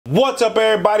What's up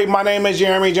everybody, my name is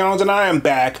Jeremy Jones and I am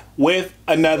back with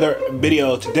another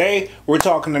video. Today we're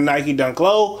talking the Nike Dunk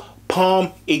Low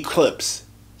Plum Eclipse,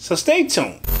 so stay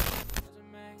tuned.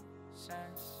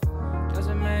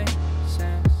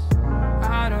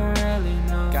 I don't really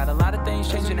know. Got a lot of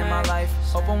things changing in my life.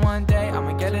 Hoping one day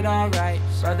I'ma get it all right.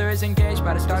 Brother is engaged,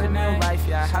 about to start a new life.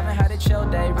 Yeah, I haven't had a chill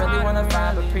day. Really wanna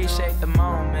vibe, appreciate the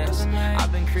moments.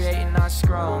 I've been creating, not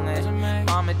scrolling.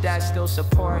 Mom and dad still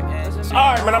supporting.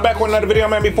 Alright man, I'm back with another video,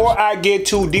 man. Before I get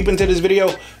too deep into this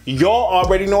video, y'all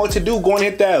already know what to do. Go and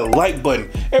hit that like button.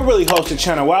 It really helps the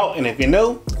channel out. And if you're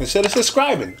new, consider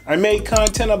subscribing. I make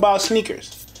content about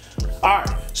sneakers. Alright,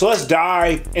 so let's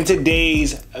dive into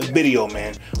today's video,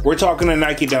 man. We're talking the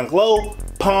Nike Dunk Low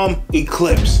Plum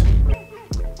Eclipse.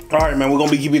 Alright, man, we're going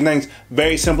to be keeping things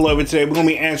very simple over today. We're going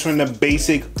to be answering the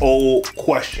basic old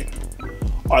question.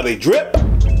 Are they drip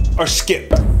or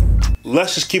skip?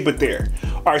 Let's just keep it there.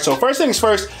 Alright, so first things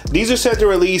first, these are set to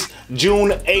release June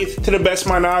 8th to the best of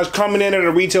my knowledge, coming in at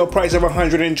a retail price of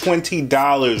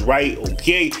 $120, right?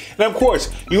 Okay. And of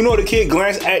course, you know the kid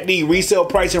glanced at the resale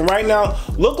price and right now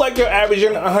look like they're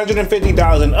averaging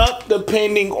 $150 and up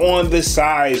depending on the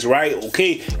size, right?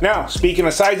 Okay. Now, speaking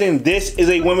of sizing, this is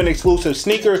a women exclusive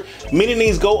sneaker, meaning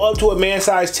these go up to a man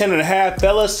size 10.5,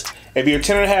 fellas. If you're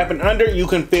 10.5 and under, you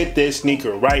can fit this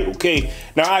sneaker, right? Okay.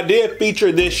 Now, I did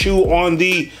feature this shoe on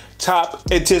the top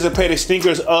anticipated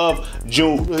sneakers of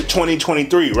June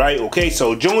 2023, right? Okay,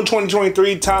 so June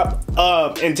 2023 top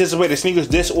anticipated sneakers,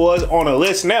 this was on a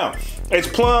list. Now, it's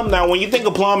Plum. Now, when you think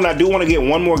of Plum, and I do want to get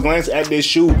one more glance at this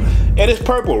shoe, it is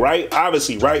purple, right?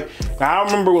 Obviously, right? Now, I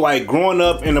remember like growing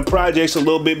up in the projects a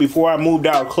little bit before I moved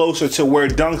out closer to where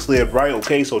Dunks lived, right?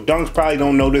 Okay, so Dunks probably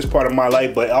don't know this part of my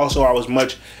life, but also I was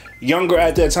much younger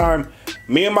at that time.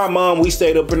 Me and my mom, we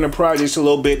stayed up in the projects a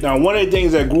little bit. Now, one of the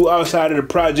things that grew outside of the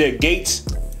project gates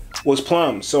was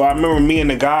plums. So I remember me and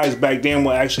the guys back then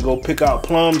would actually go pick out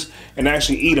plums and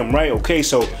actually eat them, right? Okay,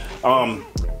 so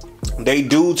they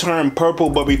do turn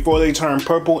purple, but before they turn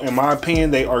purple, in my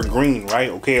opinion, they are green, right?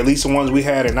 Okay, at least the ones we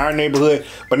had in our neighborhood.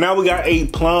 But now we got a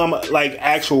plum like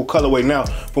actual colorway. Now,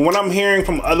 from what I'm hearing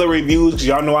from other reviews, because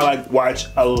y'all know I like watch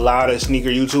a lot of sneaker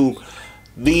YouTube,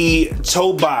 the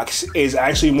toe box is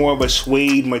actually more of a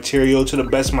suede material to the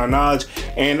best of my knowledge,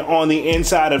 and on the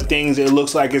inside of things it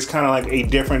looks like it's kind of like a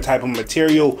different type of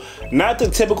material, not the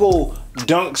typical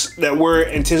Dunks that we're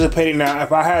anticipating. Now,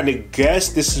 if I had to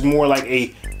guess, this is more like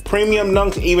a premium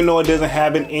Dunks, even though it doesn't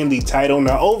have it in the title.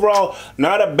 Now, overall,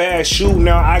 not a bad shoe.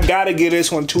 Now, I gotta give this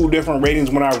one 2 different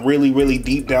ratings when I really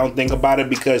deep down think about it,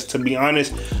 because to be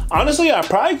honestly, I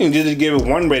probably can just give it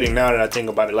 1 rating now that I think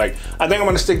about it. Like, I think I'm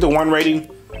gonna stick to 1 rating.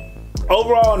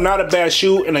 Overall, not a bad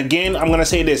shoe. And again, I'm gonna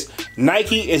say this,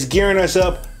 Nike is gearing us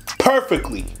up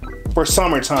perfectly for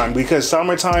summertime, because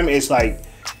summertime is like,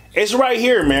 it's right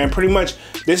here, man. Pretty much,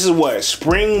 this is what,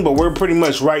 spring, but we're pretty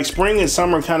much right. Spring and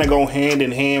summer kind of go hand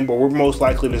in hand, but we're most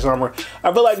likely the summer.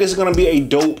 I feel like this is going to be a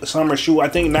dope summer shoe. I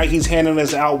think Nike's handing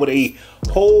us out with a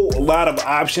whole lot of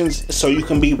options so you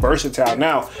can be versatile.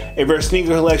 Now, if your sneaker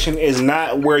collection is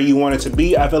not where you want it to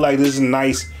be, I feel like this is a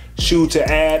nice shoe to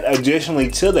add additionally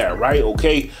to that, right?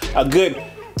 Okay, a good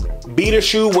beater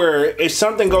shoe where if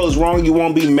something goes wrong, you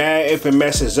won't be mad if it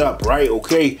messes up, right?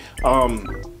 Okay.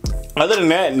 Other than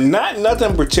that,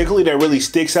 nothing particularly that really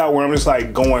sticks out where I'm just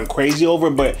like going crazy over,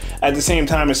 but at the same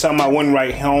time, it's something I wouldn't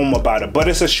write home about it. But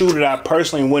it's a shoe that I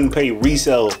personally wouldn't pay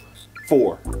resale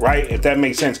for, right? If that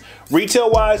makes sense.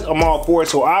 Retail wise, I'm all for it.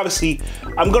 So obviously,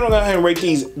 I'm gonna go ahead and rate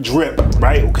these drip,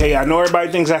 right? Okay, I know everybody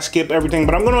thinks I skip everything,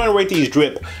 but I'm gonna go ahead and rate these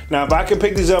drip. Now, if I can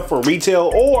pick these up for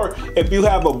retail, or if you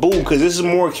have a boo, because this is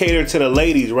more catered to the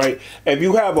ladies, right? If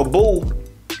you have a boo,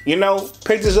 you know,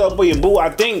 pick this up for your boo. I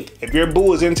think if your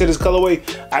boo is into this colorway,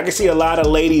 I can see a lot of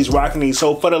ladies rocking these.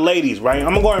 So for the ladies, right? I'm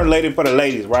gonna go ahead and rate it for the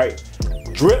ladies, right?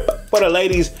 Drip for the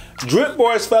ladies. Drip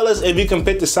for us fellas if you can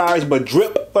fit the size, but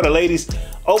drip for the ladies.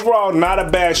 Overall, not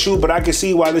a bad shoe, but I can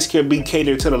see why this could be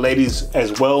catered to the ladies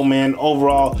as well, man.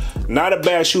 Overall, not a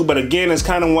bad shoe, but again, it's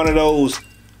kind of one of those,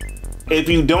 if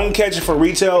you don't catch it for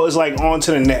retail, it's like on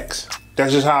to the next.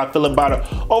 That's just how I feel about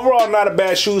it. Overall, not a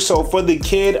bad shoe. So for the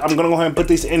kid, I'm gonna go ahead and put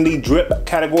this in the drip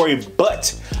category,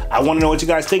 but I wanna know what you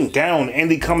guys think down in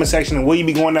the comment section. And will you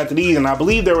be going after these? And I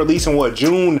believe they're releasing what,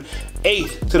 June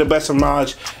 8th to the best of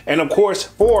knowledge. And of course,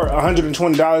 for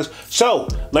 $120. So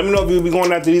let me know if you'll be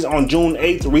going after these on June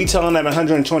 8th, retailing at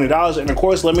 $120. And of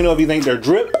course, let me know if you think they're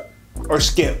drip or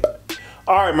skip.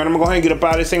 Alright, man, I'm gonna go ahead and get up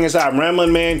out of this thing. I'm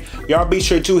rambling, man. Y'all be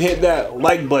sure to hit that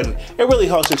like button. It really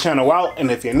helps the channel out. And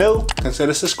if you're new,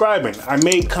 consider subscribing. I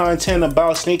make content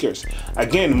about sneakers.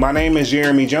 Again, my name is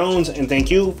Jeremy Jones, and thank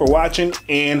you for watching,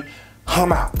 and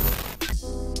I'm out.